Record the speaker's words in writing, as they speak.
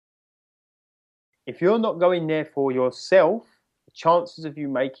If you're not going there for yourself, the chances of you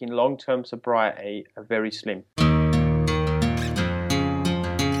making long-term sobriety are very slim.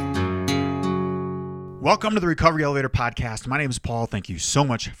 Welcome to the Recovery Elevator Podcast. My name is Paul. Thank you so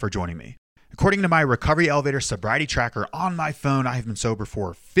much for joining me. According to my Recovery Elevator sobriety tracker on my phone, I have been sober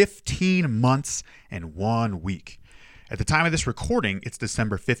for 15 months and 1 week. At the time of this recording, it's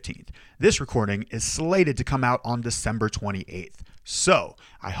December 15th. This recording is slated to come out on December 28th. So,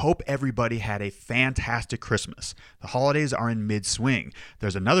 I hope everybody had a fantastic Christmas. The holidays are in mid-swing.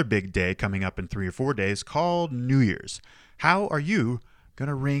 There's another big day coming up in 3 or 4 days called New Year's. How are you going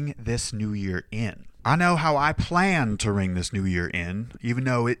to ring this new year in? I know how I plan to ring this new year in, even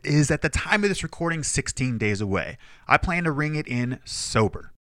though it is at the time of this recording 16 days away. I plan to ring it in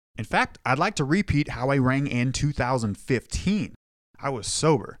sober. In fact, I'd like to repeat how I rang in 2015. I was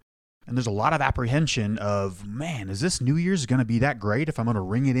sober. And there's a lot of apprehension of, man, is this New Year's going to be that great if I'm going to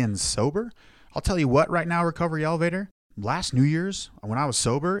ring it in sober? I'll tell you what right now, Recovery Elevator. Last New Year's, when I was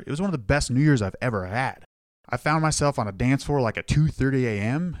sober, it was one of the best New Year's I've ever had. I found myself on a dance floor like at 2:30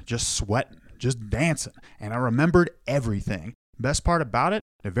 a.m., just sweating, just dancing, and I remembered everything. Best part about it,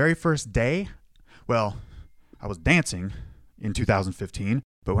 the very first day, well, I was dancing in 2015,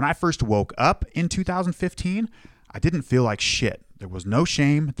 but when I first woke up in 2015, I didn't feel like shit. There was no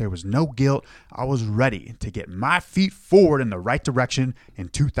shame. There was no guilt. I was ready to get my feet forward in the right direction in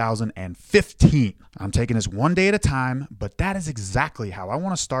 2015. I'm taking this one day at a time, but that is exactly how I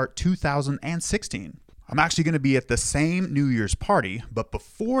want to start 2016. I'm actually going to be at the same New Year's party, but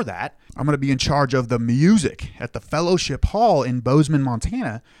before that, I'm going to be in charge of the music at the Fellowship Hall in Bozeman,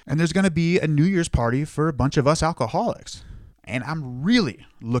 Montana, and there's going to be a New Year's party for a bunch of us alcoholics. And I'm really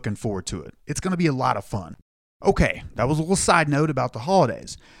looking forward to it. It's going to be a lot of fun. Okay, that was a little side note about the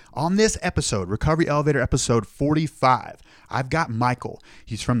holidays. On this episode, Recovery Elevator episode 45, I've got Michael.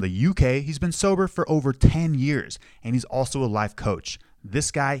 He's from the UK. He's been sober for over 10 years, and he's also a life coach.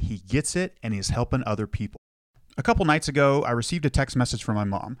 This guy, he gets it, and he's helping other people. A couple nights ago, I received a text message from my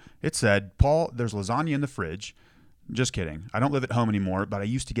mom. It said, Paul, there's lasagna in the fridge. Just kidding. I don't live at home anymore, but I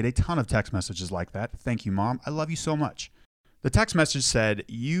used to get a ton of text messages like that. Thank you, Mom. I love you so much. The text message said,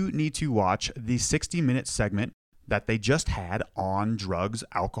 you need to watch the 60-minute segment that they just had on drugs,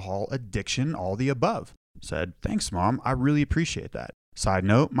 alcohol, addiction, all the above. Said, thanks, Mom. I really appreciate that. Side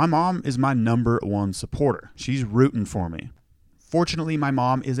note, my mom is my number one supporter. She's rooting for me. Fortunately, my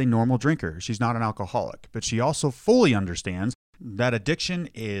mom is a normal drinker. She's not an alcoholic, but she also fully understands that addiction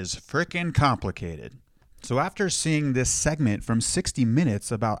is frickin' complicated. So after seeing this segment from 60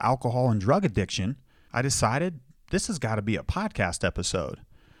 Minutes about alcohol and drug addiction, I decided this has got to be a podcast episode.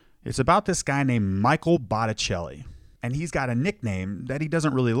 It's about this guy named Michael Botticelli, and he's got a nickname that he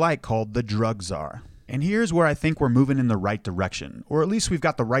doesn't really like called the Drug Czar. And here's where I think we're moving in the right direction, or at least we've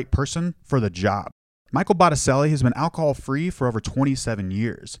got the right person for the job. Michael Botticelli has been alcohol-free for over 27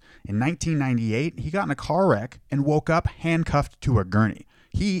 years. In 1998, he got in a car wreck and woke up handcuffed to a gurney.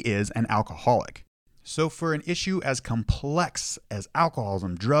 He is an alcoholic. So for an issue as complex as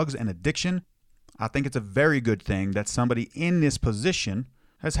alcoholism, drugs, and addiction, I think it's a very good thing that somebody in this position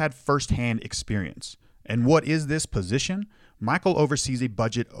has had firsthand experience. And what is this position? Michael oversees a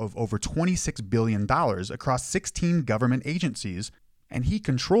budget of over $26 billion across 16 government agencies, and he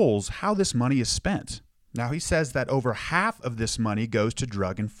controls how this money is spent. Now, he says that over half of this money goes to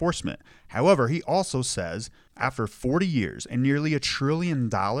drug enforcement. However, he also says after 40 years and nearly $1 trillion,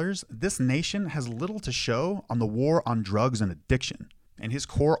 this nation has little to show on the war on drugs and addiction. And his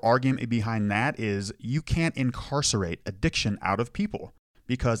core argument behind that is you can't incarcerate addiction out of people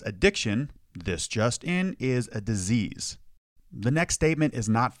because addiction, this just in, is a disease. The next statement is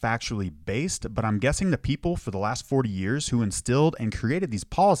not factually based, but I'm guessing the people for the last 40 years who instilled and created these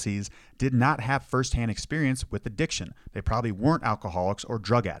policies did not have firsthand experience with addiction. They probably weren't alcoholics or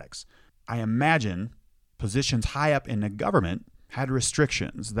drug addicts. I imagine positions high up in the government had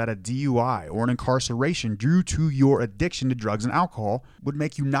restrictions that a DUI or an incarceration due to your addiction to drugs and alcohol would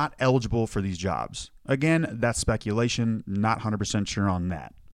make you not eligible for these jobs. Again, that's speculation, not 100% sure on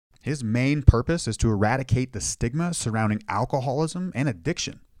that. His main purpose is to eradicate the stigma surrounding alcoholism and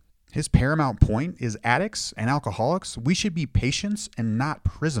addiction. His paramount point is addicts and alcoholics, we should be patients and not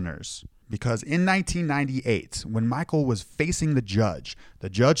prisoners. Because in 1998, when Michael was facing the judge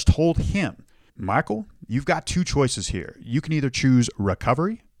told him, Michael, you've got two choices here. You can either choose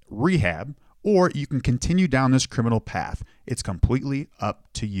recovery, rehab, or you can continue down this criminal path. It's completely up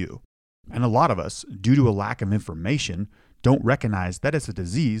to you. And a lot of us, due to a lack of information, don't recognize that it's a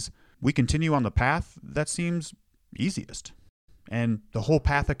disease. We continue on the path that seems easiest. And the whole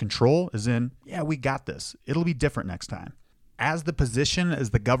path of control is in, yeah, we got this. It'll be different next time. As the position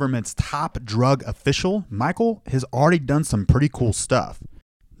as the government's top drug official, Michael has already done some pretty cool stuff.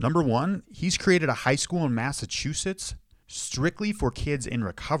 Number one, he's created a high school in Massachusetts strictly for kids in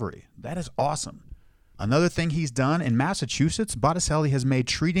recovery. That is awesome. Another thing he's done in Massachusetts, Botticelli has made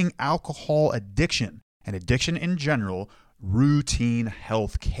treating alcohol addiction and addiction in general routine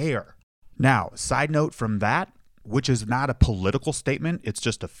health care. Now, side note from that, which is not a political statement, it's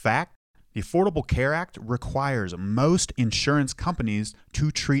just a fact. The Affordable Care Act requires most insurance companies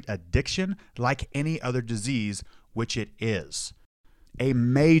to treat addiction like any other disease, which it is. A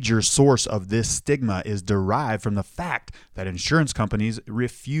major source of this stigma is derived from the fact that insurance companies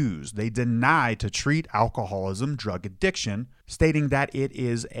they deny to treat alcoholism drug addiction, stating that it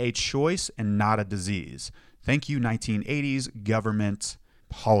is a choice and not a disease. Thank you, 1980s government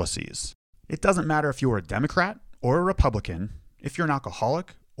policies. It doesn't matter if you're a Democrat or a Republican, if you're an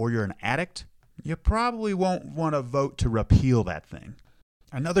alcoholic or you're an addict, you probably won't want to vote to repeal that thing.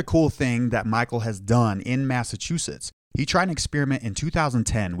 Another cool thing that Michael has done in Massachusetts, he tried an experiment in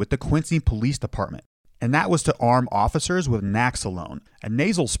 2010 with the Quincy Police Department, and that was to arm officers with Naxalone, a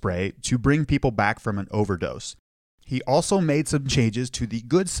nasal spray to bring people back from an overdose. He also made some changes to the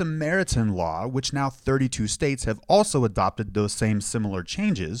Good Samaritan law, which now 32 states have also adopted those same similar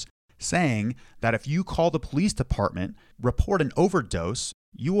changes, saying that if you call the police department, report an overdose,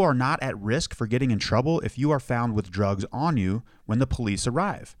 you are not at risk for getting in trouble if you are found with drugs on you when the police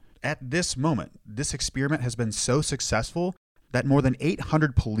arrive. At this moment, this experiment has been so successful that more than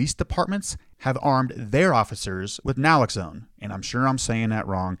 800 police departments have armed their officers with naloxone. And I'm sure I'm saying that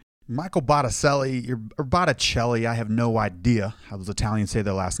wrong. Michael Botticelli, or Botticelli, I have no idea how those Italians say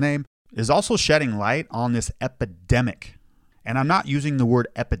their last name, is also shedding light on this epidemic. And I'm not using the word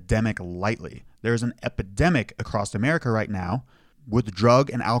epidemic lightly. There's an epidemic across America right now with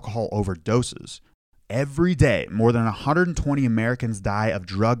drug and alcohol overdoses. Every day, more than 120 Americans die of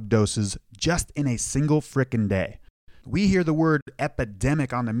drug doses just in a single frickin' day. We hear the word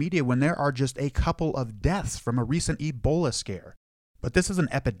epidemic on the media when there are just a couple of deaths from a recent Ebola scare. But this is an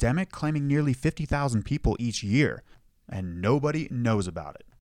epidemic claiming nearly 50,000 people each year, and nobody knows about it.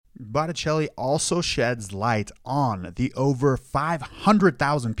 Botticelli also sheds light on the over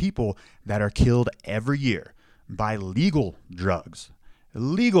 500,000 people that are killed every year by legal drugs.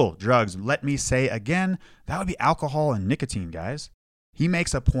 Legal drugs, let me say again, that would be alcohol and nicotine, guys. He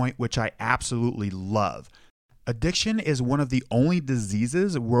makes a point which I absolutely love. Addiction is one of the only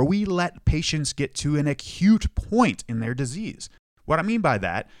diseases where we let patients get to an acute point in their disease. What I mean by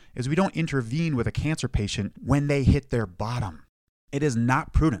that is we don't intervene with a cancer patient when they hit their bottom. It is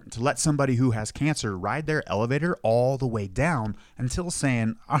not prudent to let somebody who has cancer ride their elevator all the way down until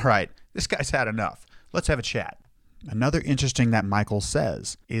saying, all right, this guy's had enough. Let's have a chat. Another interesting that Michael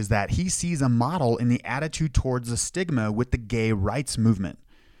says is that he sees a model in the attitude towards the stigma with the gay rights movement.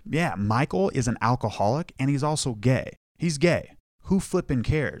 Yeah, Michael is an alcoholic and he's also gay. He's gay. Who flippin'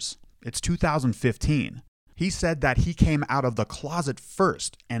 cares? It's 2015. He said that he came out of the closet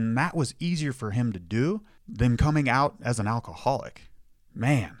first, and that was easier for him to do than coming out as an alcoholic.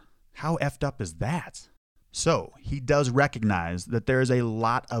 Man, how effed up is that? So, he does recognize that there is a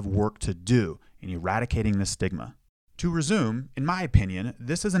lot of work to do in eradicating this stigma. To resume, in my opinion,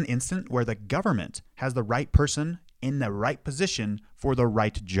 this is an instant where the government has the right person in the right position for the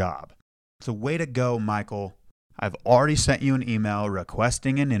right job. So way to go, Michael. I've already sent you an email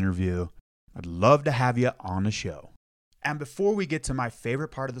requesting an interview. I'd love to have you on the show. And before we get to my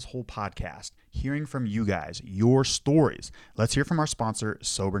favorite part of this whole podcast, hearing from you guys, your stories, let's hear from our sponsor,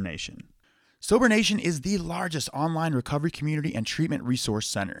 Sober Nation. Sober Nation is the largest online recovery community and treatment resource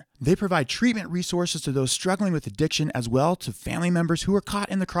center. They provide treatment resources to those struggling with addiction as well to family members who are caught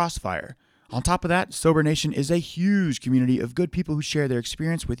in the crossfire. On top of that, Sober Nation is a huge community of good people who share their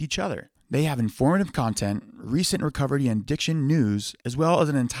experience with each other. They have informative content, recent recovery and addiction news, as well as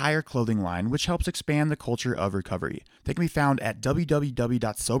an entire clothing line which helps expand the culture of recovery. They can be found at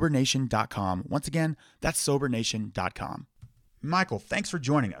www.sobernation.com. Once again, that's sobernation.com. Michael, thanks for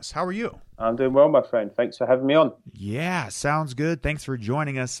joining us. How are you? I'm doing well, my friend. Thanks for having me on. Yeah, sounds good. Thanks for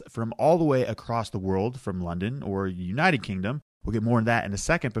joining us from all the way across the world, from London or United Kingdom. We'll get more on that in a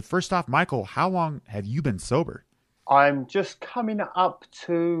second. But first off, Michael, how long have you been sober? I'm just coming up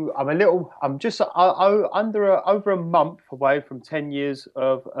to, I'm just over a month away from 10 years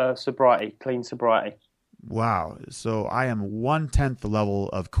of sobriety, clean sobriety. Wow. So I am 1/10 the level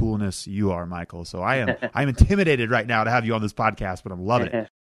of coolness you are, Michael. So I'm intimidated right now to have you on this podcast, but I'm loving it.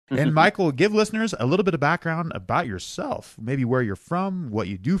 And Michael, give listeners a little bit of background about yourself, maybe where you're from, what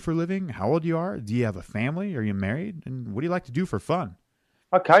you do for a living, how old you are, do you have a family, are you married, and what do you like to do for fun?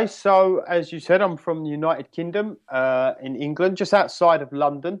 Okay, so as you said, I'm from the United Kingdom, in England, just outside of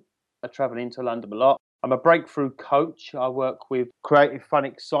London. I travel into London a lot. I'm a breakthrough coach. I work with creative, fun,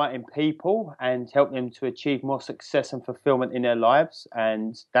 exciting people and help them to achieve more success and fulfillment in their lives.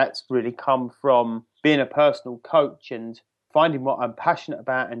 And that's really come from being a personal coach and finding what I'm passionate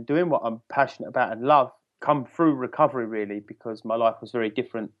about and doing what I'm passionate about and love. Come through recovery, really, because my life was very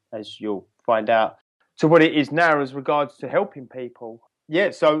different, as you'll find out, to what it is now as regards to helping people.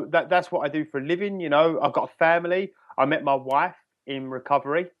 Yeah, so that's what I do for a living. You know, I've got a family. I met my wife in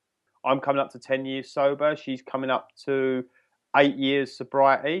recovery. I'm coming up to 10 years sober. She's coming up to 8 years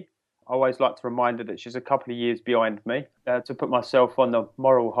sobriety. I always like to remind her that she's a couple of years behind me, to put myself on the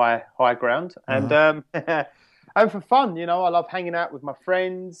moral high ground. And and for fun, you know, I love hanging out with my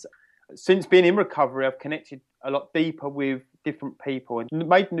friends. Since being in recovery, I've connected a lot deeper with different people and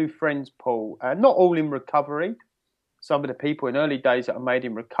made new friends, Paul. Not all in recovery. Some of the people in early days that I made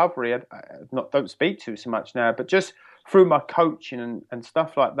in recovery, I don't speak to so much now, but just through my coaching and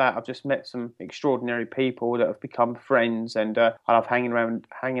stuff like that, I've just met some extraordinary people that have become friends, and I love hanging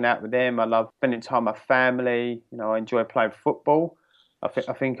out with them. I love spending time with my family. You know, I enjoy playing football. I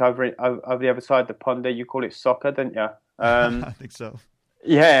think over the other side of the pond there, you call it soccer, don't you? I think so.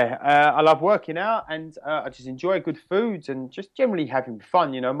 Yeah, I love working out, and I just enjoy good foods and just generally having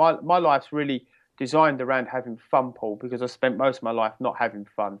fun. You know, my life's really designed around having fun, Paul, because I spent most of my life not having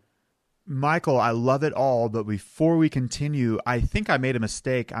fun. Michael, I love it all, but before we continue, I think I made a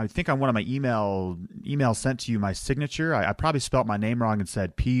mistake. I think on one of my email sent to you, my signature, I probably spelt my name wrong and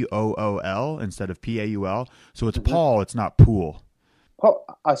said Pool instead of Paul. So it's Paul, it's not Pool.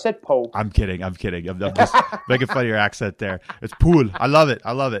 I said Paul. I'm kidding. I'm just making fun of your accent there. It's Pool. I love it.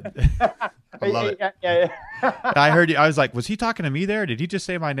 I love it. Yeah. I heard you. I was like, was he talking to me there? Did he just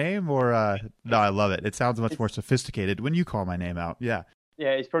say my name? Or no, I love it. It sounds much more sophisticated when you call my name out. Yeah.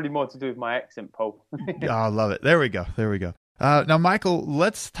 Yeah, it's probably more to do with my accent, Paul. Oh, I love it. There we go. Now, Michael,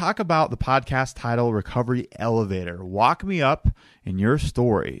 let's talk about the podcast title, Recovery Elevator. Walk me up in your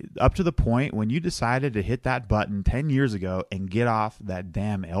story, up to the point when you decided to hit that button 10 years ago and get off that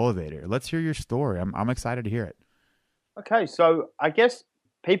damn elevator. Let's hear your story. I'm excited to hear it. Okay, so I guess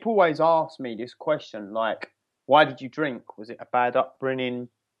people always ask me this question, like, why did you drink? Was it a bad upbringing?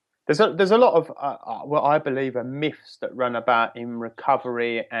 There's a lot of what I believe are myths that run about in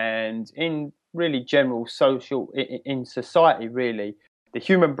recovery and in really general social in society. Really, the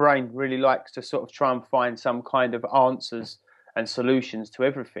human brain really likes to sort of try and find some kind of answers and solutions to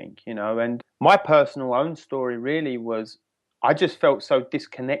everything, you know. And my personal own story really was, I just felt so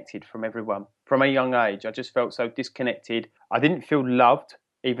disconnected from everyone from a young age. I just felt so disconnected. I didn't feel loved,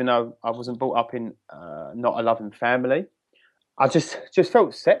 even though I wasn't brought up in not a loving family. I just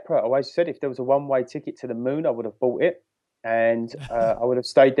felt separate. I always said if there was a one-way ticket to the moon, I would have bought it, and I would have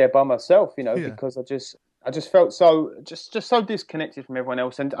stayed there by myself, you know, because I just felt so so disconnected from everyone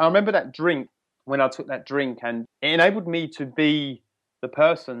else. And I remember that drink, when I took that drink, and it enabled me to be the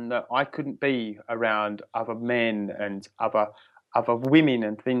person that I couldn't be around other men and other women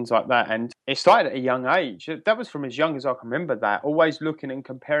and things like that. And it started at a young age. That was from as young as I can remember that, always looking and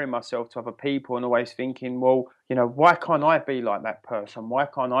comparing myself to other people and always thinking, well, you know, why can't I be like that person? Why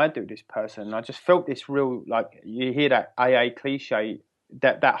can't I do this person? And I just felt this real, like you hear that AA cliche,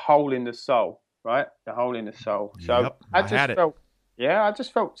 that hole in the soul, right? The hole in the soul. So yep, I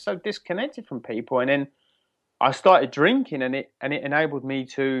just felt so disconnected from people. And then I started drinking, and it enabled me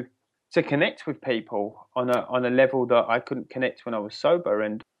to connect with people on a level that I couldn't connect when I was sober.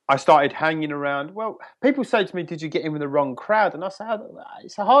 And I started hanging around. Well, people say to me, did you get in with the wrong crowd? And I say,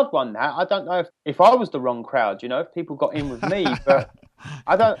 it's a hard one now. I don't know if I was the wrong crowd, you know, if people got in with me, but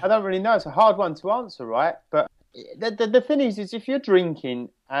I don't really know. It's a hard one to answer, right? But the thing is if you're drinking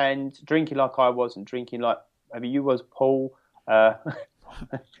like I was, and drinking like maybe you was, Paul,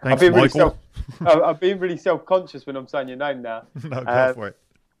 Thanks, Michael. I've been really self-conscious when I'm saying your name now. No, go for it.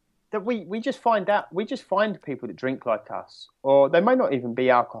 That we just find people that drink like us, or they may not even be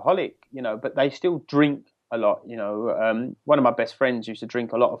alcoholic, you know, but they still drink a lot, you know. One of my best friends used to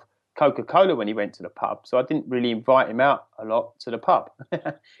drink a lot of Coca-Cola when he went to the pub, so I didn't really invite him out a lot to the pub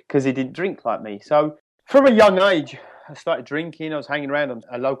because he didn't drink like me. So from a young age, I started drinking. I was hanging around on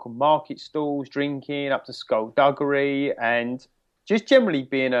a local market stalls, drinking up to skullduggery, and just generally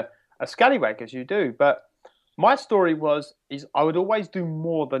being a scallywag, as you do. But my story is I would always do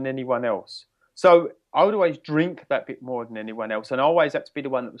more than anyone else. So I would always drink that bit more than anyone else, and I always had to be the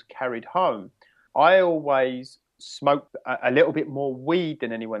one that was carried home. I always smoked a little bit more weed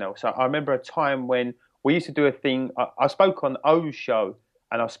than anyone else. I remember a time when we used to do a thing. I spoke on O's show,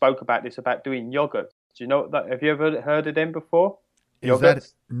 and I spoke about doing yogurt. Do you know that? Have you ever heard of them before?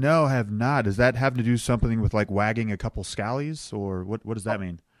 Yogurts. No, I have not. Does that have to do something with like wagging a couple scallies, or what does that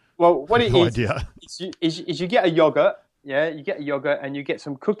mean? Well, I what have it no is, idea. is you get a yogurt, yeah, you get a yogurt and you get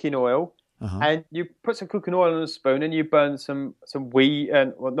some cooking oil, Uh-huh. and you put some cooking oil on a spoon and you burn some weed,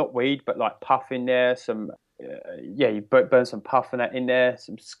 and well, not weed, but like puff in there, you burn some puff and that in there,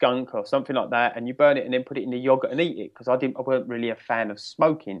 some skunk or something like that, and you burn it and then put it in the yogurt and eat it because I wasn't really a fan of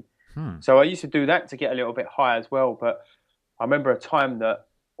smoking, so I used to do that to get a little bit high as well. But I remember a time that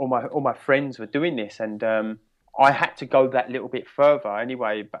all my friends were doing this, and I had to go that little bit further.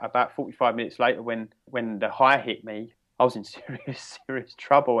 Anyway, about 45 minutes later, when the high hit me, I was in serious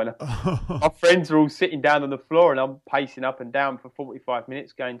trouble, and my friends were all sitting down on the floor, and I'm pacing up and down for 45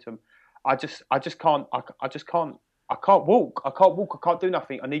 minutes, going to them, I just can't walk. I can't walk. I can't do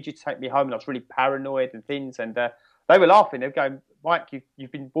nothing. I need you to take me home. And I was really paranoid and things, and they were laughing. They were going, Mike,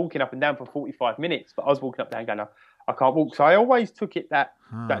 you've been walking up and down for 45 minutes, but I was walking up and down going, I can't walk. So I always took it that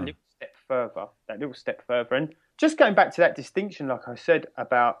little step further. And just going back to that distinction, like I said,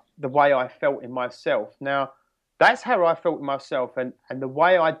 about the way I felt in myself. Now, that's how I felt in myself. And the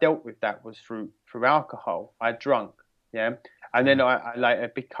way I dealt with that was through alcohol. I drunk, yeah. And then I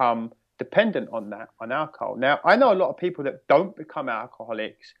later become dependent on alcohol. Now, I know a lot of people that don't become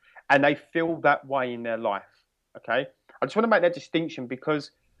alcoholics and they feel that way in their life, okay? I just want to make that distinction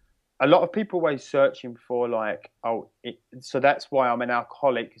because a lot of people are always searching for like, so that's why I'm an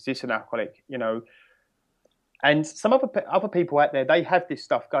alcoholic. Is this an alcoholic? You know, and some other people out there, they have this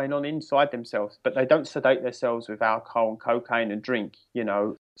stuff going on inside themselves, but they don't sedate themselves with alcohol and cocaine and drink, you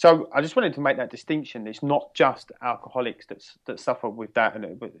know. So I just wanted to make that distinction. It's not just alcoholics that suffer with that.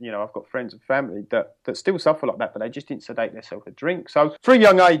 And, you know, I've got friends and family that still suffer like that, but they just didn't sedate themselves with drink. So from a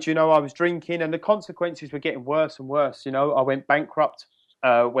young age, you know, I was drinking and the consequences were getting worse and worse. You know, I went bankrupt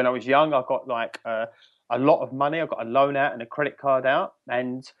when I was young. I got like a lot of money. I got a loan out and a credit card out,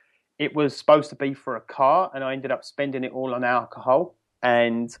 and it was supposed to be for a car, and I ended up spending it all on alcohol.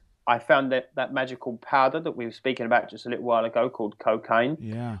 And I found that magical powder that we were speaking about just a little while ago called cocaine.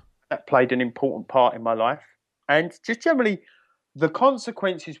 Yeah. That played an important part in my life. And just generally, the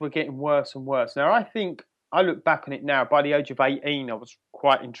consequences were getting worse and worse. Now, I think I look back on it now, by the age of 18, I was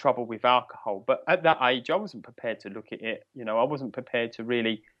quite in trouble with alcohol. But at that age, I wasn't prepared to look at it. You know, I wasn't prepared to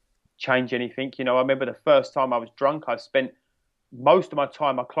really change anything. You know, I remember the first time I was drunk, I spent most of my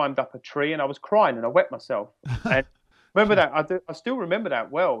time, I climbed up a tree and I was crying and I wet myself. And remember that? I still remember that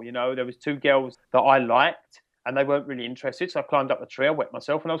well. You know, there was two girls that I liked and they weren't really interested. So I climbed up a tree, I wet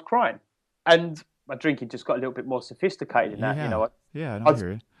myself and I was crying. And my drinking just got a little bit more sophisticated than that. You know, I hear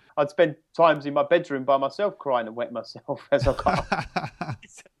you. I'd spend times in my bedroom by myself crying and wet myself as I got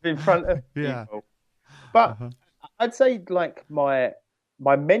in front of people. But I'd say like my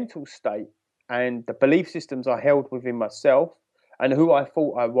mental state and the belief systems I held within myself and who I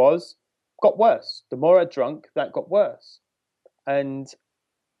thought I was got worse. The more I drank, that got worse. And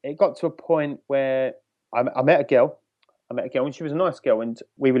it got to a point where I met a girl. And she was a nice girl, and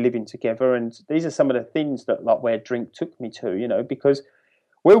we were living together. And these are some of the things that, like, where drink took me to, you know, because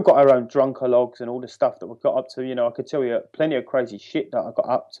we all got our own drunkalogs and all the stuff that we got up to. You know, I could tell you plenty of crazy shit that I got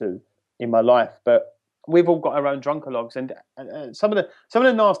up to in my life, but we've all got our own drunkalogs. And some of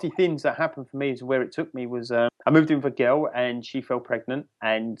the nasty things that happened for me is where it took me was I moved in with a girl and she fell pregnant,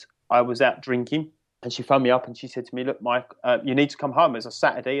 and I was out drinking. And she phoned me up and she said to me, look, Mike, you need to come home. It was a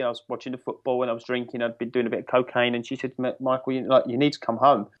Saturday and I was watching the football and I was drinking. I'd been doing a bit of cocaine. And she said to me, Michael, you need to come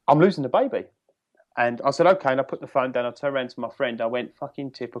home. I'm losing the baby. And I said, okay. And I put the phone down. I turned around to my friend. I went,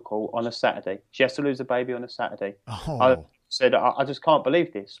 fucking typical on a Saturday. She has to lose a baby on a Saturday. Oh. I said, I just can't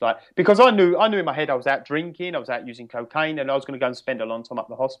believe this. Like, because I knew in my head I was out drinking. I was out using cocaine and I was going to go and spend a long time up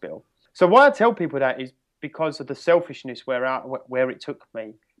the hospital. So why I tell people that is because of the selfishness where it took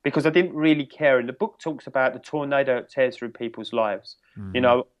me. Because I didn't really care. And the book talks about the tornado that tears through people's lives. Mm-hmm. You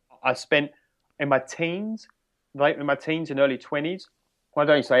know, I spent in my teens and early 20s, well, I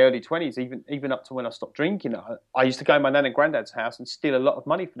don't even say early 20s, even up to when I stopped drinking, I used to go to my nan and granddad's house and steal a lot of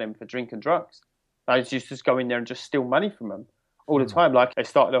money from them for drink and drugs. I used to just go in there and just steal money from them all the time. Like, I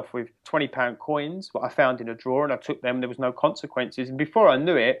started off with £20 coins, what I found in a drawer, and I took them. There was no consequences. And before I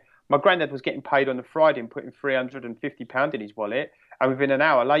knew it, my granddad was getting paid on a Friday and putting £350 in his wallet. And within an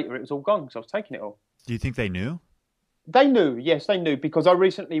hour later, it was all gone because I was taking it all. Do you think they knew? They knew, yes, they knew, because I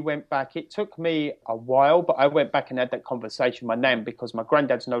recently went back. It took me a while, but I went back and had that conversation with my nan because my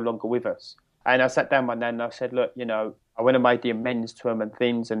granddad's no longer with us. And I sat down with my nan and I said, look, you know, I went and made the amends to him and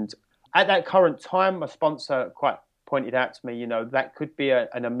things. And at that current time, my sponsor quite pointed out to me, you know, that could be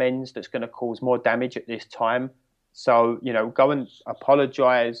an amends that's going to cause more damage at this time. So, you know, go and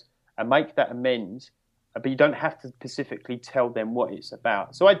apologise and make that amends. but you don't have to specifically tell them what it's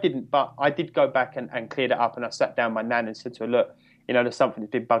about. So I didn't, but I did go back and clear that up. And I sat down with my nan and said to her, look, there's something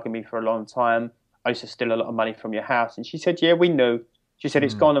that's been bugging me for a long time. I used to steal a lot of money from your house. And she said, yeah, we knew. She said,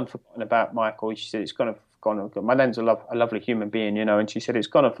 it's gone and forgotten about, Michael. She said, it's gone and forgotten. My nan's a lovely human being, and she said, it's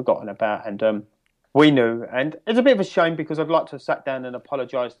gone and forgotten about. And we knew. And it's a bit of a shame because I'd like to have sat down and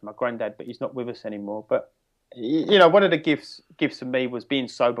apologised to my granddad, but he's not with us anymore. But, one of the gifts of me was being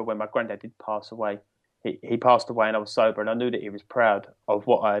sober when my granddad did pass away. He passed away and I was sober, and I knew that he was proud of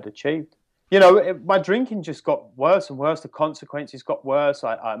what I had achieved. My drinking just got worse and worse. The consequences got worse.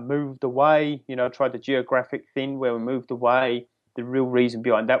 I moved away, tried the geographic thing where we moved away. The real reason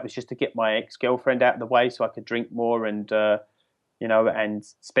behind that was just to get my ex-girlfriend out of the way so I could drink more and, and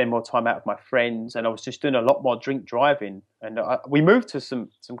spend more time out with my friends. And I was just doing a lot more drink driving. And we moved to some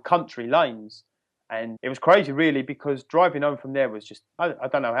country lanes. And it was crazy, really, because driving home from there was just, I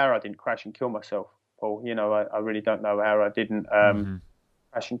don't know how I didn't crash and kill myself, Paul. I really don't know how I didn't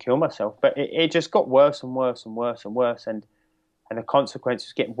crash and kill myself. But it just got worse and worse and worse and worse. And the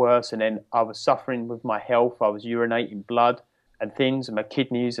consequences getting worse. And then I was suffering with my health. I was urinating blood and things, and my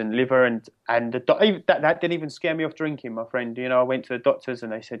kidneys and liver. And that didn't even scare me off drinking, my friend. I went to the doctors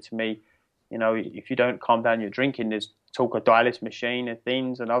and they said to me, if you don't calm down your drinking, there's talk of dialysis machine and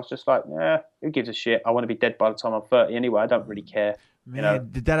things. And I was just like, who gives a shit? I want to be dead by the time I'm 30 anyway. I don't really care. Man,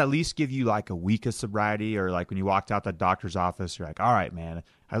 did that at least give you like a week of sobriety, or like when you walked out that doctor's office, you're like, all right, man,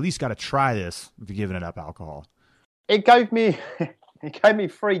 I at least got to try this if you're giving it up alcohol? It gave me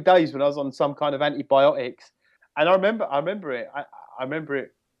 3 days when I was on some kind of antibiotics. And I remember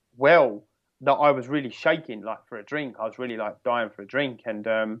it well, that I was really shaking like for a drink. I was really like dying for a drink. And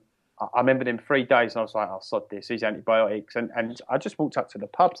I remember them 3 days and I was like, I'll sod this, these antibiotics. And I just walked up to the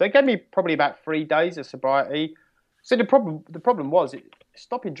pub. So they gave me probably about 3 days of sobriety. So the problem was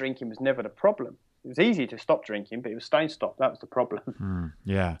stopping drinking was never the problem. It was easy to stop drinking, but it was staying stopped. That was the problem.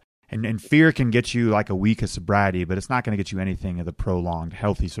 Yeah. And fear can get you like a week of sobriety, but it's not going to get you anything of the prolonged,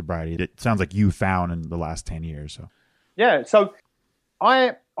 healthy sobriety that sounds like you found in the last 10 years. So, yeah. So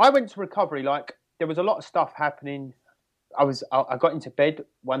I went to recovery. Like, there was a lot of stuff happening. I got into bed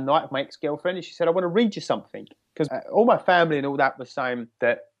one night with my ex-girlfriend and she said, I want to read you something. Because all my family and all that was saying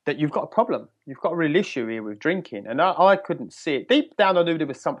that you've got a problem. You've got a real issue here with drinking. And I couldn't see it. Deep down, I knew there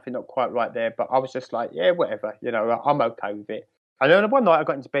was something not quite right there, but I was just like, yeah, whatever. I'm okay with it. And then one night I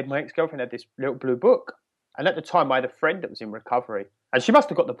got into bed, my ex-girlfriend had this little blue book. And at the time I had a friend that was in recovery. And she must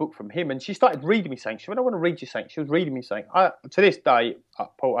have got the book from him. And she started reading me saying, she went, I want to read you something. She was reading me saying, to this day,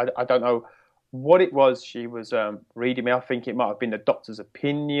 Paul, I don't know what it was she was reading me. I think it might have been the doctor's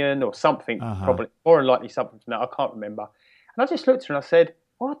opinion or something, probably, more than likely something from that. I can't remember. And I just looked at her and I said,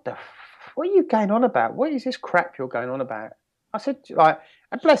 what are you going on about? What is this crap you're going on about? I said,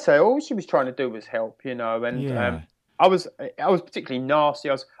 and bless her, all she was trying to do was help, and I was particularly nasty.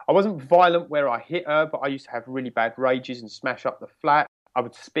 I wasn't violent where I hit her, but I used to have really bad rages and smash up the flat. I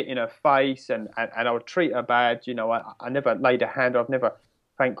would spit in her face and I would treat her bad. I never laid a hand. I've never,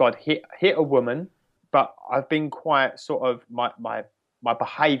 thank God, hit a woman, but I've been quite sort of, my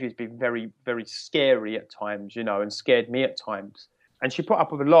behaviour has been very, very scary at times, and scared me at times. And she put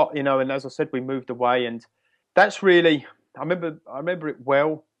up with a lot, and as I said, we moved away. And that's really, I remember it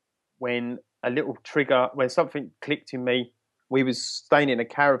well when a little trigger, when something clicked in me. We was staying in a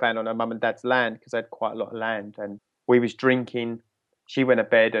caravan on her mum and dad's land because they had quite a lot of land, and we was drinking. She went to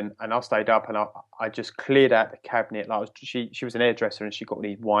bed and I stayed up, and I just cleared out the cabinet. She was an hairdresser and she got all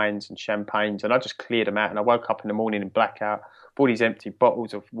these wines and champagnes, and I just cleared them out. And I woke up in the morning in blackout, all these empty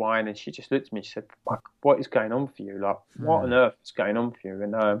bottles of wine, and she just looked at me and she said, what is going on for you? Like, what on earth is going on for you?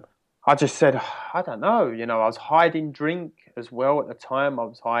 And I just said, I don't know. I was hiding drink as well at the time. I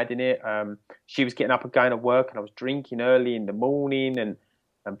was hiding it. She was getting up and going to work, and I was drinking early in the morning and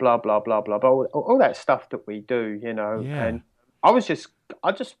blah, blah, blah, blah, blah. All that stuff that we do, Yeah. And I was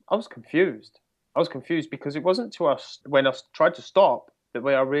confused. I was confused because it wasn't to us when I tried to stop that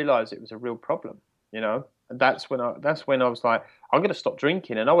way I realised it was a real problem, And that's when I was like, I'm going to stop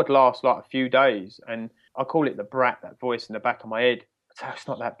drinking. And I would last like a few days, and I call it the brat, that voice in the back of my head. It's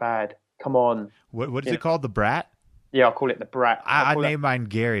not that bad. Come on. What is it called? The brat? Yeah, I call it the brat. I named mine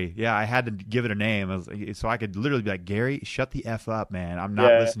Gary. Yeah, I had to give it a name so I could literally be like, Gary, shut the F up, man. I'm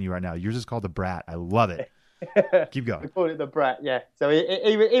not listening to you right now. Yours is called the brat. I love it. Keep going. I call it the brat, yeah. So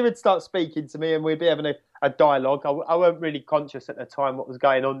he would start speaking to me and we'd be having a dialogue. I wasn't really conscious at the time what was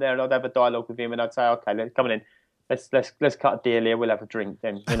going on there, and I'd have a dialogue with him and I'd say, okay, come on in. Let's cut a deal here. We'll have a drink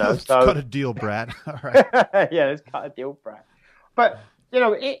then, Let's cut a deal, brat. All right. Yeah, let's cut a deal, brat. But,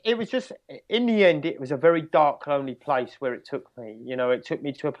 it was just, in the end, it was a very dark, lonely place where it took me. It took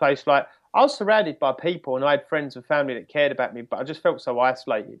me to a place like, I was surrounded by people and I had friends and family that cared about me, but I just felt so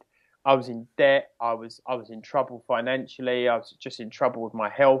isolated. I was in debt. I was in trouble financially. I was just in trouble with my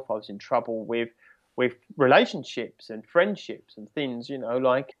health. I was in trouble with relationships and friendships and things,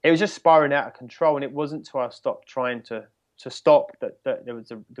 like it was just spiraling out of control. And it wasn't until I stopped trying to stop that there was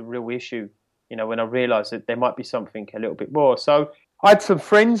the real issue, when I realized that there might be something a little bit more. So I had some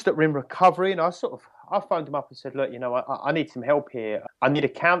friends that were in recovery and I phoned them up and said, look, I need some help here. I need a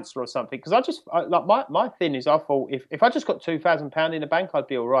counsellor or something. Because my thing is, I thought if I just got £2,000 in the bank, I'd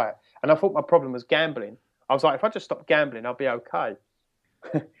be all right. And I thought my problem was gambling. I was like, if I just stop gambling, I'll be okay.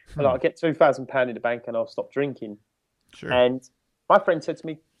 I'll get £2,000 in the bank and I'll stop drinking. Sure. And my friend said to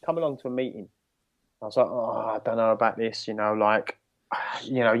me, come along to a meeting. I was like, I don't know about this, you've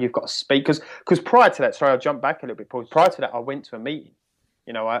got to speak. Because prior to that, sorry, I'll jump back a little bit, Paul. Prior to that, I went to a meeting.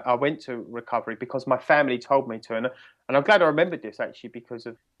 I went to recovery because my family told me to. And I'm glad I remembered this, actually, because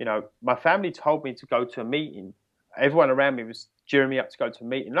of, my family told me to go to a meeting. Everyone around me was gearing me up to go to a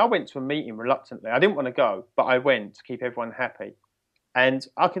meeting. And I went to a meeting reluctantly. I didn't want to go, but I went to keep everyone happy. And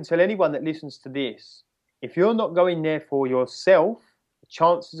I can tell anyone that listens to this, if you're not going there for yourself, the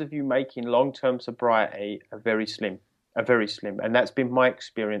chances of you making long-term sobriety are very slim. And that's been my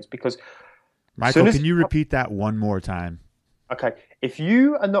experience because... Michael, can you repeat that one more time? Okay. If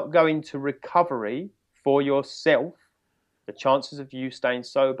you are not going to recovery for yourself, the chances of you staying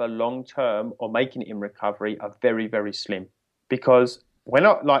sober long-term or making it in recovery are very, very slim. Because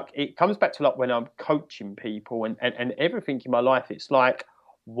it comes back to when I'm coaching people and everything in my life, it's like,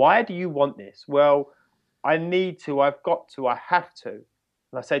 why do you want this? Well, I need to, I've got to, I have to.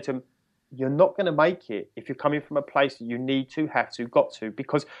 And I say to them, you're not going to make it if you're coming from a place that you need to, have to, got to,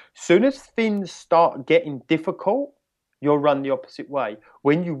 because soon as things start getting difficult, you'll run the opposite way.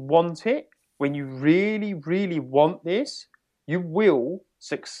 When you want it, when you really, really want this, you will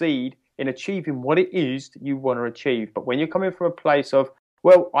succeed in achieving what it is that you want to achieve. But when you're coming from a place of,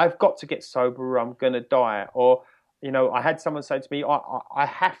 well, I've got to get sober or I'm going to die, or, I had someone say to me, I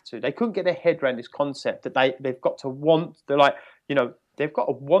have to. They couldn't get their head around this concept that they've got to want, they've got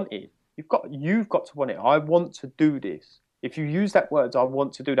to want it. You've got to want it. I want to do this. If you use that word, I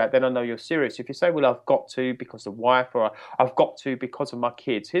want to do that, then I know you're serious. If you say, well, I've got to because the wife, or I've got to because of my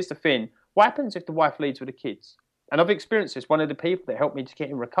kids. Here's the thing. What happens if the wife leaves with the kids? And I've experienced this. One of the people that helped me to get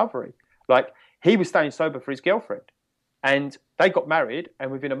in recovery, he was staying sober for his girlfriend. And they got married,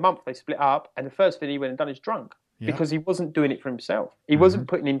 and within a month they split up. And the first thing he went and done is drunk because he wasn't doing it for himself. He wasn't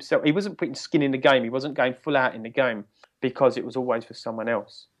putting skin in the game. He wasn't going full out in the game because it was always for someone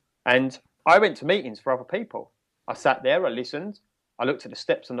else. And I went to meetings for other people. I sat there, I listened, I looked at the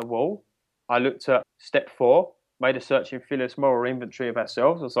steps on the wall, I looked at step 4, made a searching, fearless moral inventory of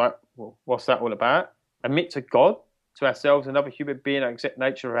ourselves. I was like, well, what's that all about? Admit to God, to ourselves, another human being, accept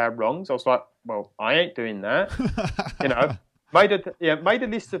nature of our wrongs. I was like, well, I ain't doing that. Made a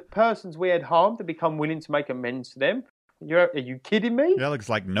list of persons we had harmed and become willing to make amends to them. Are you kidding me? That looks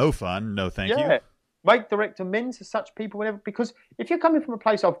like no fun. No, thank you. Make direct amends to such people whenever, because if you're coming from a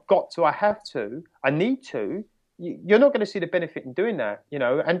place I've got to, I have to, I need to, you're not going to see the benefit in doing that,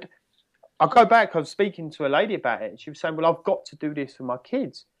 And I go back, I was speaking to a lady about it, and she was saying, well, I've got to do this for my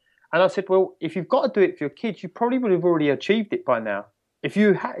kids. And I said, well, if you've got to do it for your kids, you probably would have already achieved it by now. If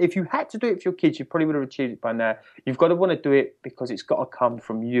you had to do it for your kids, you probably would have achieved it by now. You've got to want to do it because it's got to come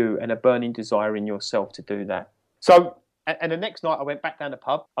from you and a burning desire in yourself to do that. So, and the next night I went back down the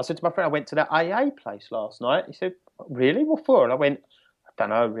pub. I said to my friend, I went to that AA place last night. He said, really? What for? And I went, I don't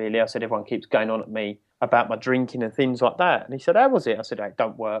know, really. I said, everyone keeps going on at me about my drinking and things like that. And he said, how was it? I said, it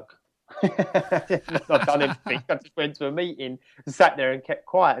don't work. I've not done anything. I just went to a meeting and sat there and kept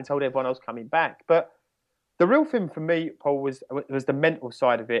quiet and told everyone I was coming back. But the real thing for me, Paul, was the mental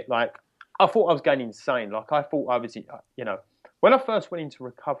side of it. I thought I was going insane. I thought I was, when I first went into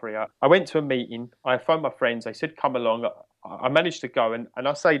recovery, I went to a meeting. I phoned my friends. They said, come along. I managed to go. And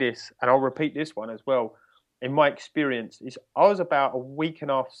I say this, and I'll repeat this one as well. In my experience, I was about a week and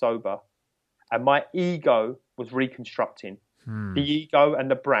a half sober, and my ego was reconstructing. The ego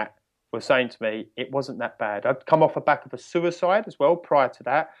and the brat were saying to me, it wasn't that bad. I'd come off the back of a suicide as well prior to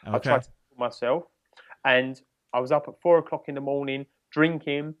that. Okay. I tried to kill myself. And I was up at 4:00 in the morning,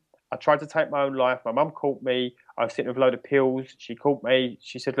 drinking. I tried to take my own life. My mum caught me. I was sitting with a load of pills. She caught me.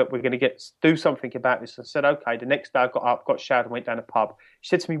 She said, look, we're going to do something about this. I said, okay. The next day I got up, got showered and went down the pub. She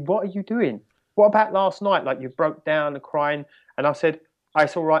said to me, what are you doing? What about last night? You broke down and crying. And I said,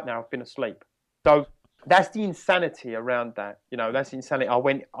 it's all right now. I've been asleep. So that's the insanity around that. That's the insanity. I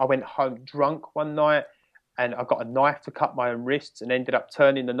went home drunk one night and I got a knife to cut my own wrists and ended up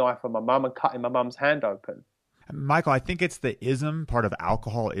turning the knife on my mum and cutting my mum's hand open. Michael, I think it's the ism, part of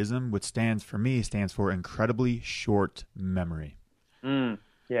alcoholism, which stands for incredibly short memory.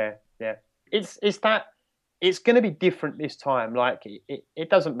 Yeah. It's that it's going to be different this time. Like it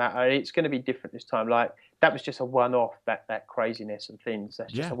doesn't matter. It's going to be different this time. Like that was just a one-off. That craziness and things.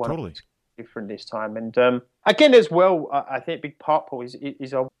 That's just a one-off. Totally Different this time. And again, as well, I think a big part, Paul, is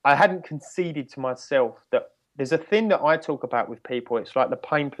I hadn't conceded to myself that there's a thing that I talk about with people. It's like the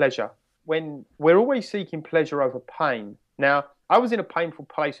pain pleasure. When we're always seeking pleasure over pain. Now, I was in a painful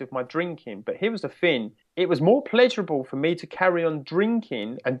place with my drinking, but here was the thing. It was more pleasurable for me to carry on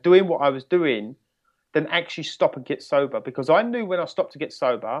drinking and doing what I was doing than actually stop and get sober. Because I knew when I stopped to get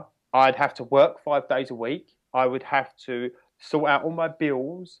sober, I'd have to work 5 days a week. I would have to sort out all my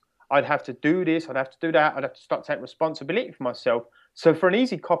bills. I'd have to do this. I'd have to do that. I'd have to start taking responsibility for myself. So for an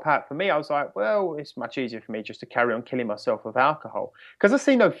easy cop-out for me, I was like, well, it's much easier for me just to carry on killing myself with alcohol. Because I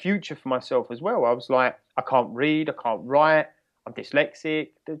see no future for myself as well. I was like, I can't read. I can't write. I'm dyslexic.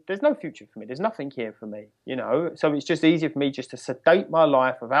 There's no future for me. There's nothing here for me, you know. So it's just easier for me just to sedate my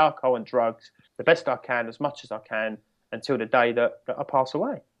life with alcohol and drugs the best I can, as much as I can, until the day that I pass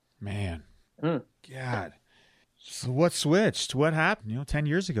away. Man. God. So what switched? What happened? 10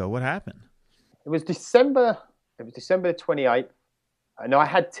 years ago, what happened? It was December the 28th. And I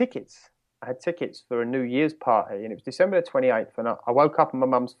had tickets. I had tickets for a New Year's party, and it was December the 28th. And I woke up on my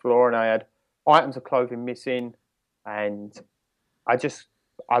mum's floor, and I had items of clothing missing. And I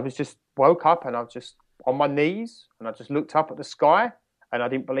was just woke up, and I was just on my knees, and I just looked up at the sky, and I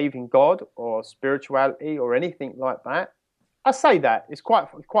didn't believe in God or spirituality or anything like that. I say that it's quite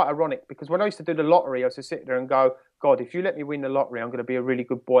ironic, because when I used to do the lottery, I used to sit there and go, God, if you let me win the lottery, I'm going to be a really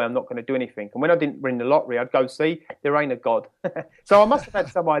good boy. I'm not going to do anything. And when I didn't win the lottery, I'd go, see, there ain't a God. So I must have had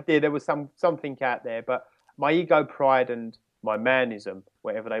some idea there was something out there. But my ego, pride, and my manism,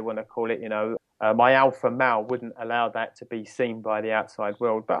 whatever they want to call it, my alpha male wouldn't allow that to be seen by the outside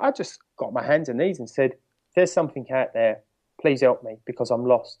world. But I just got my hands and knees and said, there's something out there. Please help me, because I'm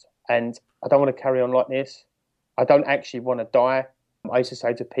lost. And I don't want to carry on like this. I don't actually want to die. I used to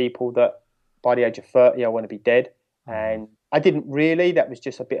say to people that by the age of 30, I want to be dead. And I didn't really. That was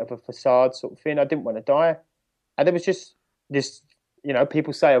just a bit of a facade sort of thing. I didn't want to die. And there was just this,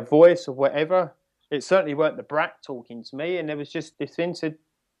 people say a voice or whatever. It certainly weren't the brat talking to me. And there was just this thing said,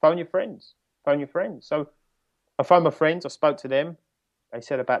 phone your friends. So I phoned my friends. I spoke to them. They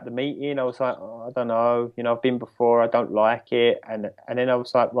said about the meeting. I was like, I don't know. I've been before. I don't like it. And then I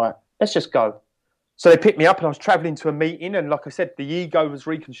was like, right, let's just go. So they picked me up, and I was travelling to a meeting, and like I said, the ego was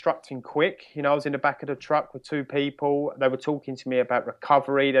reconstructing quick. I was in the back of the truck with 2 people. They were talking to me about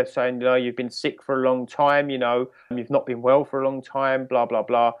recovery. They're saying, you've been sick for a long time, you've not been well for a long time, blah, blah,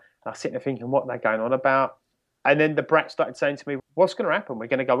 blah. And I was sitting there thinking, what are they going on about? And then the brat started saying to me, what's going to happen? We're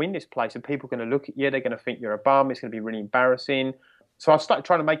going to go in this place, and people are going to look at you. They're going to think you're a bum. It's going to be really embarrassing. So I started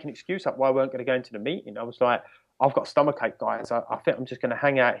trying to make an excuse up why I weren't going to go into the meeting. I was like, I've got stomachache, guys. I think I'm just going to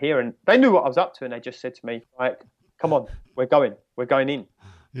hang out here. And they knew what I was up to, and they just said to me, like, come on, we're going in.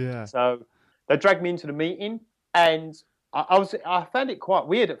 Yeah. So they dragged me into the meeting, and I found it quite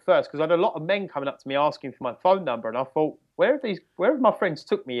weird at first, because I had a lot of men coming up to me asking for my phone number, and I thought, where have my friends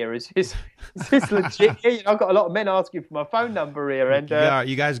took me here? Is this legit? I've got a lot of men asking for my phone number here. And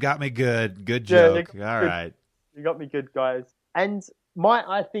you guys got me good. Good joke. Yeah, all right. You got me good, guys. And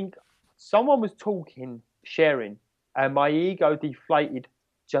I think someone was talking, sharing, and my ego deflated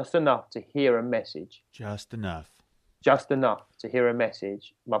just enough to hear a message. Just enough to hear a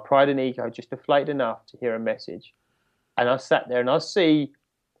message. My pride and ego just deflated enough to hear a message. And I sat there, and I see,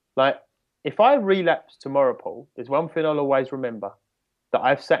 like, if I relapse tomorrow, Paul, there's one thing I'll always remember, that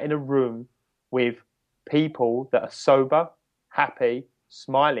I've sat in a room with people that are sober, happy,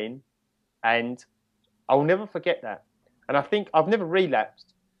 smiling, and I'll never forget that. And I think I've never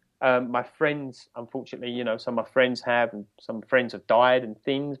relapsed. My friends, unfortunately, some of my friends have, and some friends have died and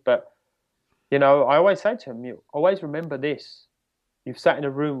things. But, I always say to them, you always remember this. You've sat in a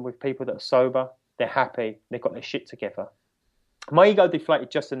room with people that are sober, they're happy, they've got their shit together. My ego deflated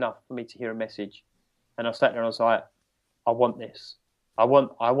just enough for me to hear a message. And I sat there and I was like, I want this. I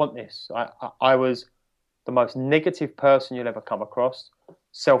want this. I was the most negative person you'll ever come across.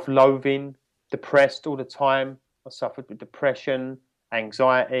 Self-loathing, depressed all the time. I suffered with depression,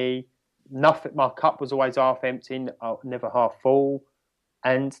 anxiety. Nothing. My cup was always half empty, never half full.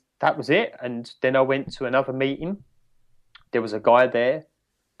 And that was it. And then I went to another meeting. There was a guy there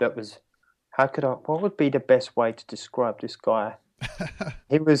that was, what would be the best way to describe this guy?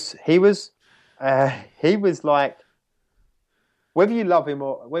 He was like, whether you love him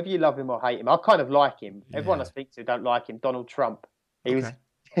or hate him, I kind of like him. Everyone I speak to don't like him. Donald Trump. He was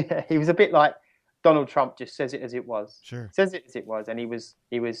a bit like Donald Trump just says it as it was. Sure. Says it as it was, and he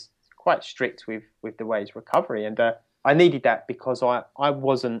was quite strict with the way his recovery, and I needed that because I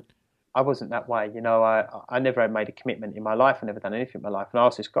wasn't that way. You know, I never had made a commitment in my life. I never done anything in my life, and I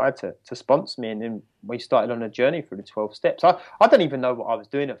asked this guy to sponsor me, and then we started on a journey through the 12 steps. I don't even know what I was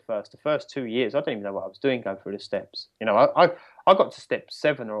doing at first. The first 2 years, I don't even know what I was doing going through the steps. You know, I got to step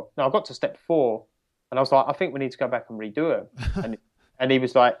 7 I got to step 4, and I was like, I think we need to go back and redo it. And he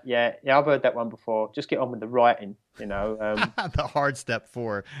was like, yeah, I've heard that one before. Just get on with the writing, you know. The hard step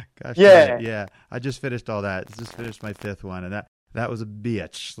 4. Gosh, yeah. Yeah. I just finished all that. Just finished my 5th one, and that was a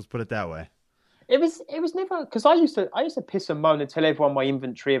bitch. Let's put it that way. It was never, because I used to piss and moan and tell everyone my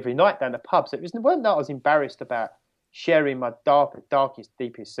inventory every night down the pub. So it wasn't that I was embarrassed about sharing my darkest,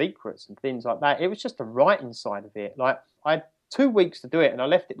 deepest secrets and things like that. It was just the writing side of it. Like, I had 2 weeks to do it, and I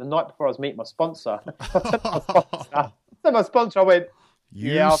left it the night before I was meeting my sponsor. I told my sponsor, I went,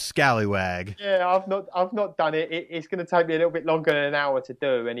 scallywag. Yeah, I've not done it. It's going to take me a little bit longer than an hour to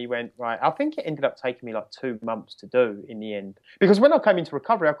do. And he went, right. I think it ended up taking me like 2 months to do in the end. Because when I came into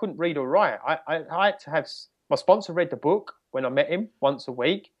recovery, I couldn't read or write. I had to have my sponsor read the book when I met him once a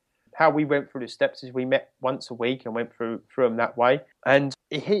week. How we went through the steps is we met once a week and went through them that way. And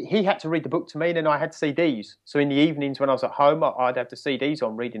he had to read the book to me, and then I had CDs. So in the evenings when I was at home, I'd have the CDs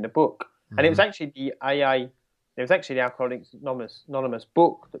on reading the book. Mm-hmm. And it was actually the AA. It was actually the Alcoholics Anonymous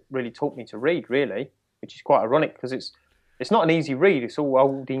book that really taught me to read, really, which is quite ironic because it's not an easy read. It's all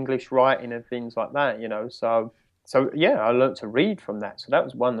old English writing and things like that, you know. So yeah, I learned to read from that. So that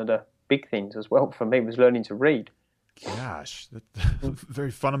was one of the big things as well for me, was learning to read. Gosh, that's a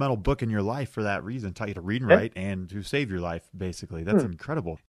very fundamental book in your life for that reason. Taught you to read and write and to save your life, basically. That's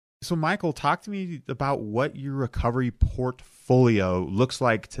incredible. So, Michael, talk to me about what your recovery portfolio looks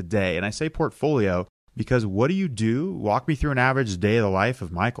like today. And I say portfolio because what do you do? Walk me through an average day of the life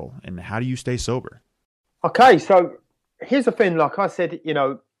of Michael, and how do you stay sober? Okay, so here's the thing. Like I said, you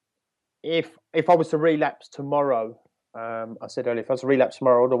know, if I was to relapse tomorrow, I said earlier, if I was to relapse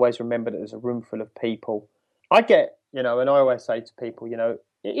tomorrow, I'd always remember that there's a room full of people. I get, you know, and I always say to people, you know,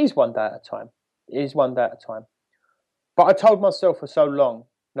 it is one day at a time. It is one day at a time. But I told myself for so long,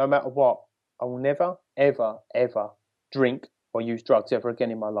 no matter what, I will never, ever, ever drink or use drugs ever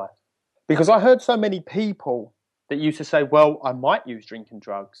again in my life. Because I heard so many people that used to say, well, I might use drink and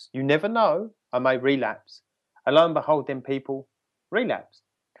drugs. You never know, I may relapse. And lo and behold, then people relapsed.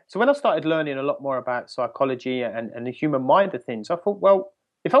 So when I started learning a lot more about psychology and the human mind of things, I thought, well,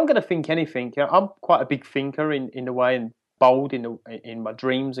 if I'm going to think anything, you know, I'm quite a big thinker in a way, and bold in my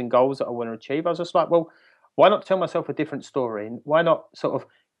dreams and goals that I want to achieve. I was just like, well, why not tell myself a different story? And why not sort of,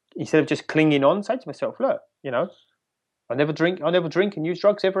 instead of just clinging on, say to myself, look, you know, I'll never drink and use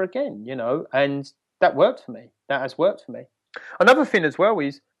drugs ever again, you know, and that worked for me. That has worked for me. Another thing as well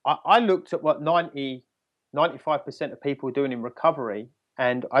is I looked at what 95% of people are doing in recovery,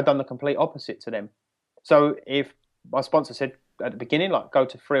 and I'd done the complete opposite to them. So if my sponsor said at the beginning, like, go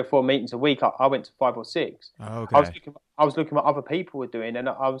to 3 or 4 meetings a week, I went to 5 or 6. Okay. I was looking at what other people were doing, and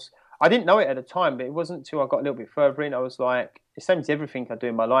I didn't know it at the time, but it wasn't until I got a little bit further in, I was like, it's the same as everything I do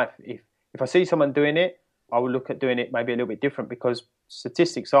in my life. If I see someone doing it, I will look at doing it maybe a little bit different, because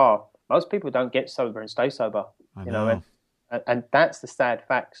statistics are most people don't get sober and stay sober. You know, and that's the sad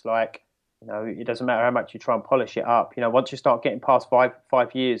facts. Like, you know, it doesn't matter how much you try and polish it up. You know, once you start getting past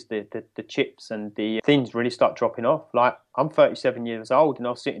five years, the chips and the things really start dropping off. Like, I'm 37 years old, and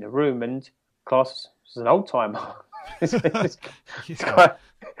I'll sit in a room and class as an old timer. It's quite,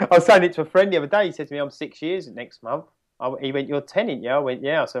 I was saying it to a friend the other day. He said to me, I'm 6 years next month. He went, you're 10, ain't you? I went,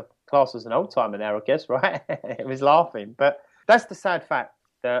 yeah. So class as an old timer now, I guess, right? It was laughing. But that's the sad fact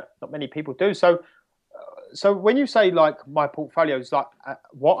that not many people do. So when you say, like, my portfolio is like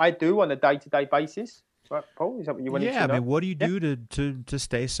what I do on a day-to-day basis, right, Paul? Is that what you wanted to know? Yeah, I mean, what do you do to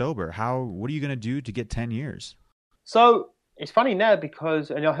stay sober? What are you going to do to get 10 years? So it's funny now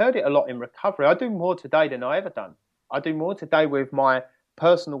because, and I heard it a lot in recovery, I do more today than I ever done. I do more today with my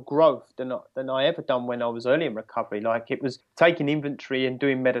personal growth than I ever done when I was early in recovery. Like, it was taking inventory and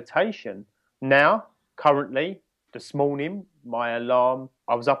doing meditation. Now, currently, this morning, my alarm,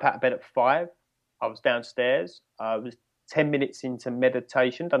 I was up out of bed at 5. I was downstairs. I was 10 minutes into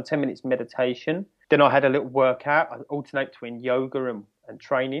meditation, done 10 minutes meditation. Then I had a little workout. I alternate between yoga and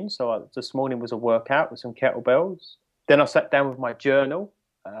training. So this morning was a workout with some kettlebells. Then I sat down with my journal,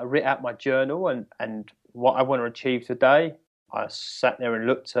 writ out my journal and what I want to achieve today. I sat there and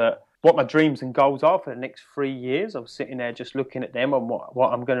looked at what my dreams and goals are for the next 3 years. I was sitting there just looking at them and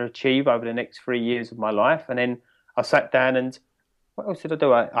what I'm going to achieve over the next 3 years of my life. And then I sat down and what else did I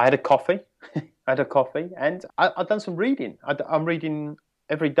do? I had a coffee. And I've done some reading. I'm reading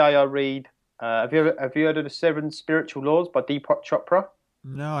every day. I read Have you heard of the Seven Spiritual Laws by Deepak Chopra?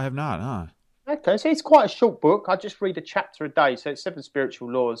 No, I have not, huh? Okay, so it's quite a short book. I just read a chapter a day. So it's Seven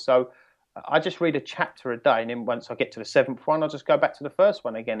Spiritual Laws. So I just read a chapter a day, and then once I get to the seventh one, I'll just go back to the first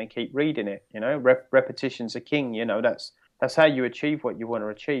one again and keep reading it. You know, repetition's a king. You know, that's how you achieve what you want to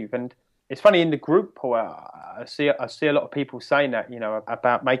achieve. And it's funny, in the group, Paul, I see a lot of people saying that, you know,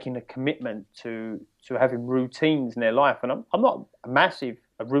 about making a commitment to having routines in their life. And I'm not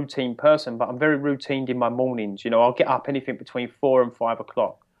a routine person, but I'm very routined in my mornings. You know, I'll get up anything between 4 and 5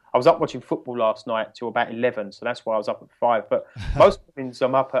 o'clock. I was up watching football last night till about 11, so that's why I was up at 5. But most mornings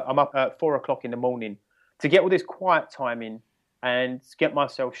I'm up at 4 o'clock in the morning to get all this quiet time in and get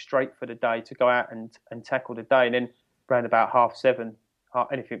myself straight for the day, to go out and tackle the day. And then around about 6:30,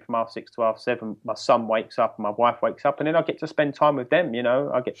 anything from 6:30 to 7:30, my son wakes up and my wife wakes up, and then I get to spend time with them. You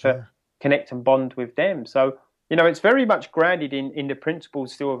know, I get to connect and bond with them. So, you know, it's very much grounded in the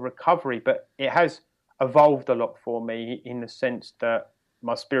principles still of recovery, but it has evolved a lot for me in the sense that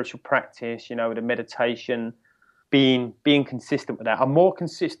my spiritual practice, you know, the meditation, being consistent with that. I'm more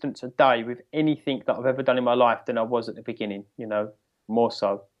consistent today with anything that I've ever done in my life than I was at the beginning, you know, more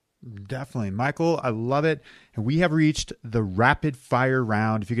so. Definitely. Michael, I love it. And we have reached the rapid fire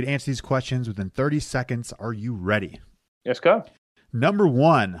round. If you could answer these questions within 30 seconds, are you ready? Let's go. Number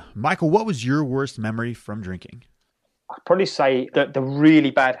 1, Michael, what was your worst memory from drinking? I'd probably say the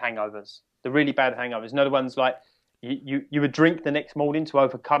really bad hangovers. The really bad hangovers. No, the ones like you would drink the next morning to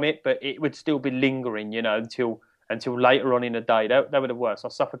overcome it, but it would still be lingering, you know, until later on in the day. They were the worst. I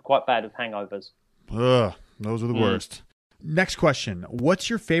suffered quite bad of hangovers. Ugh, those are the worst. Next question. What's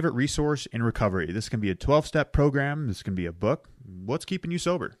your favorite resource in recovery? This can be a 12-step program. This can be a book. What's keeping you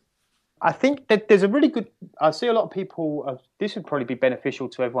sober? I think that there's a really good, I see a lot of people, this would probably be beneficial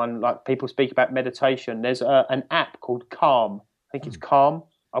to everyone, like people speak about meditation. There's an app called Calm. I think it's Calm.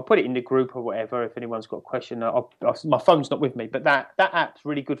 I'll put it in the group or whatever if anyone's got a question. My phone's not with me, but that app's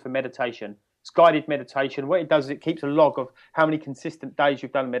really good for meditation. It's guided meditation. What it does is it keeps a log of how many consistent days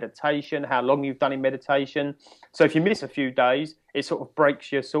you've done meditation, how long you've done in meditation. So if you miss a few days, it sort of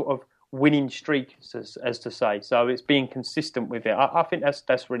breaks your sort of winning streak, as to say. So it's being consistent with it. I think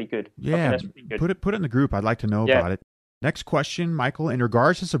that's really good. Yeah, that's really good. Put it in the group. I'd like to know about it. Next question, Michael. In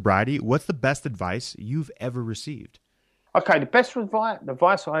regards to sobriety, what's the best advice you've ever received? Okay, the best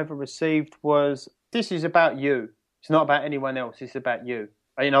advice I ever received was, this is about you. It's not about anyone else. It's about you.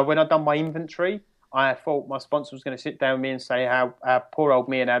 You know, when I'd done my inventory, I thought my sponsor was going to sit down with me and say how poor old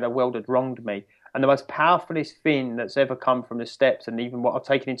me and how the world had wronged me. And the most powerfulest thing that's ever come from the steps, and even what I've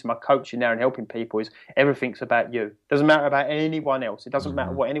taken into my coaching now and helping people, is everything's about you. It doesn't matter about anyone else. It doesn't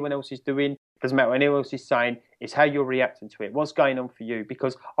matter what anyone else is doing. It doesn't matter what anyone else is saying. It's how you're reacting to it. What's going on for you?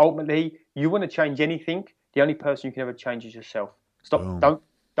 Because ultimately, you want to change anything, the only person you can ever change is yourself.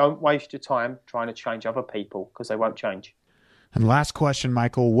 Don't waste your time trying to change other people, because they won't change. And last question,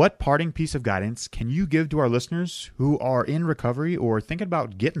 Michael, what parting piece of guidance can you give to our listeners who are in recovery or thinking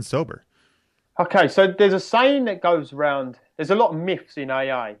about getting sober? Okay, so there's a saying that goes around. There's a lot of myths in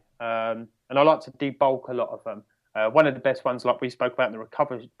AA, and I like to debulk a lot of them. One of the best ones, like we spoke about in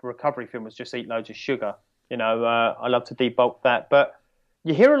the recovery film, was just eat loads of sugar. You know, I love to debulk that. But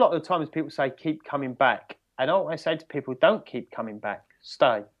you hear a lot of the times people say, keep coming back. And I say to people, don't keep coming back.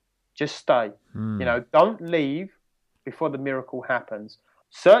 Stay. Just stay. You know, don't leave before the miracle happens.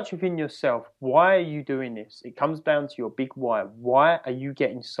 Search within yourself. Why are you doing this? It comes down to your big why. Why are you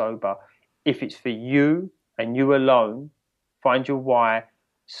getting sober? If it's for you and you alone, find your why,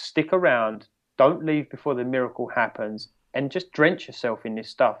 stick around, don't leave before the miracle happens, and just drench yourself in this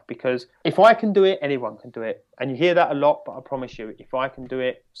stuff. Because if I can do it, anyone can do it. And you hear that a lot, but I promise you, if I can do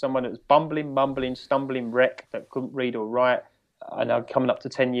it, someone that's bumbling, mumbling, stumbling wreck that couldn't read or write, and I'm coming up to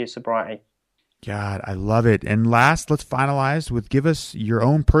 10 years sobriety. God, I love it. And last, let's finalize with, give us your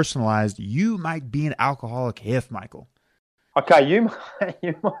own personalized, you might be an alcoholic if, Michael. Okay, you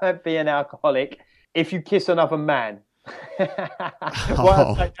might be an alcoholic if you kiss another man.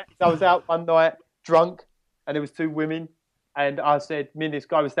 I was out one night drunk, and there was 2 women, and I said, me and this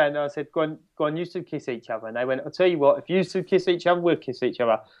guy was standing there, I said, go on, you two kiss each other. And they went, I'll tell you what, if you two kiss each other, we'll kiss each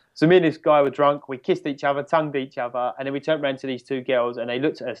other. So me and this guy were drunk, we kissed each other, tongued each other, and then we turned around to these 2 girls, and they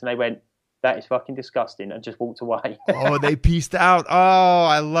looked at us and they went, that is fucking disgusting, and just walked away. Oh, they pieced out. Oh,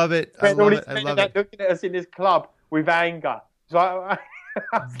 I love it. I love it. Looking at us in this club with anger. So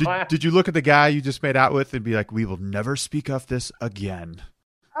did you look at the guy you just made out with and be like, we will never speak of this again?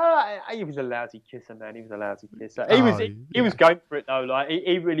 He was a lousy kisser, man. He was a lousy kisser. He was going for it, though. Like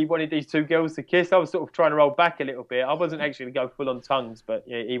he really wanted these 2 girls to kiss. I was sort of trying to roll back a little bit. I wasn't actually going to go full on tongues, but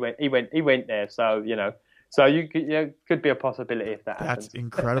yeah, he went there. So, you know, so could be a possibility if that happens. That's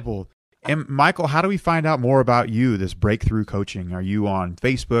incredible. And Michael, how do we find out more about you, this breakthrough coaching? Are you on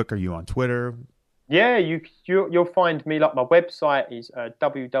Facebook? Are you on Twitter? Yeah, you'll find me. Like, my website is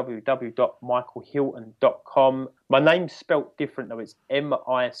www.michaelhilton.com. My name's spelt different though. It's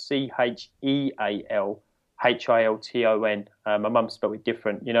Michaelhilton. My mum spelled it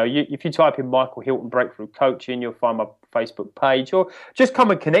different. You know, if you type in Michael Hilton Breakthrough Coaching, you'll find my Facebook page, or just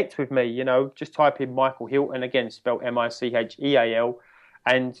come and connect with me. You know, just type in Michael Hilton, again spelled Micheal,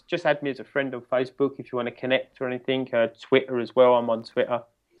 and just add me as a friend on Facebook if you want to connect or anything. Twitter as well. I'm on Twitter.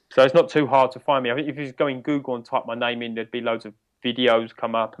 So it's not too hard to find me. I think if you just go in Google and type my name in, there'd be loads of videos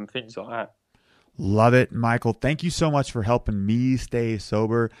come up and things like that. Love it, Michael. Thank you so much for helping me stay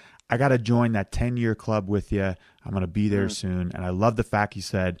sober. I got to join that 10-year club with you. I'm going to be there soon. And I love the fact you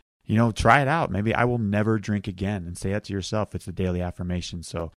said, you know, try it out. Maybe I will never drink again, and say that to yourself. It's a daily affirmation.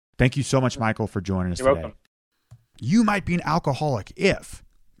 So thank you so much, Michael, for joining us today. Welcome. You might be an alcoholic if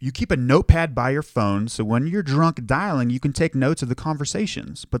you keep a notepad by your phone, so when you're drunk dialing, you can take notes of the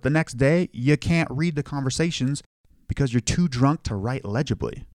conversations. But the next day, you can't read the conversations because you're too drunk to write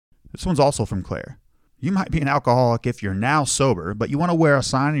legibly. This one's also from Claire. You might be an alcoholic if you're now sober, but you want to wear a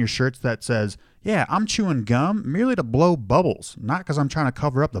sign on your shirts that says, yeah, I'm chewing gum merely to blow bubbles, not because I'm trying to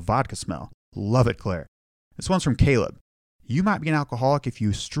cover up the vodka smell. Love it, Claire. This one's from Caleb. You might be an alcoholic if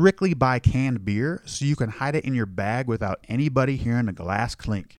you strictly buy canned beer so you can hide it in your bag without anybody hearing a glass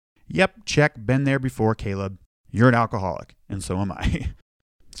clink. Yep, check, been there before, Caleb. You're an alcoholic, and so am I.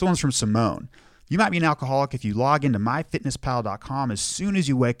 This one's from Simone. You might be an alcoholic if you log into myfitnesspal.com as soon as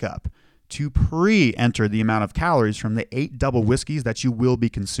you wake up to pre-enter the amount of calories from the 8 double whiskeys that you will be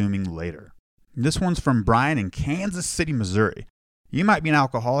consuming later. This one's from Brian in Kansas City, Missouri. You might be an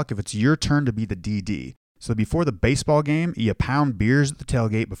alcoholic if it's your turn to be the DD. So before the baseball game, you pound beers at the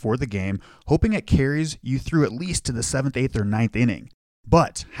tailgate before the game, hoping it carries you through at least to the 7th, 8th, or 9th inning.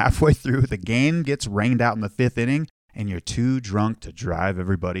 But halfway through, the game gets rained out in the 5th inning, and you're too drunk to drive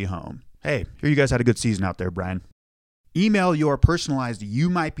everybody home. Hey, here you guys had a good season out there, Brian. Email your personalized You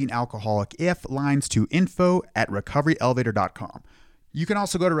Might Be an Alcoholic If lines to info@recoveryelevator.com. You can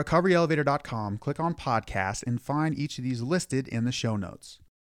also go to recoveryelevator.com, click on podcast, and find each of these listed in the show notes.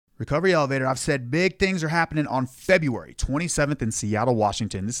 Recovery Elevator, I've said big things are happening on February 27th in Seattle,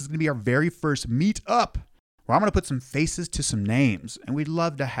 Washington. This is going to be our very first meet up, where I'm going to put some faces to some names, and we'd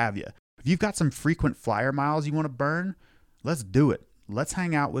love to have you. If you've got some frequent flyer miles you want to burn, let's do it. Let's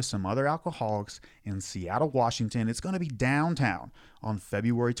hang out with some other alcoholics in Seattle, Washington. It's going to be downtown on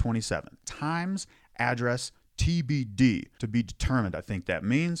February 27th. Times, address, TBD, to be determined, I think that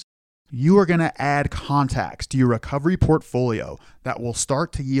means. You are going to add contacts to your recovery portfolio that will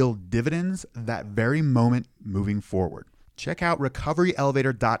start to yield dividends that very moment moving forward. Check out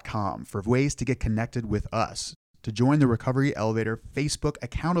recoveryelevator.com for ways to get connected with us, to join the Recovery Elevator Facebook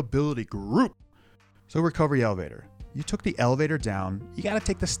accountability group. So Recovery Elevator, you took the elevator down, you got to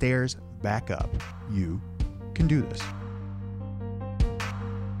take the stairs back up. You can do this.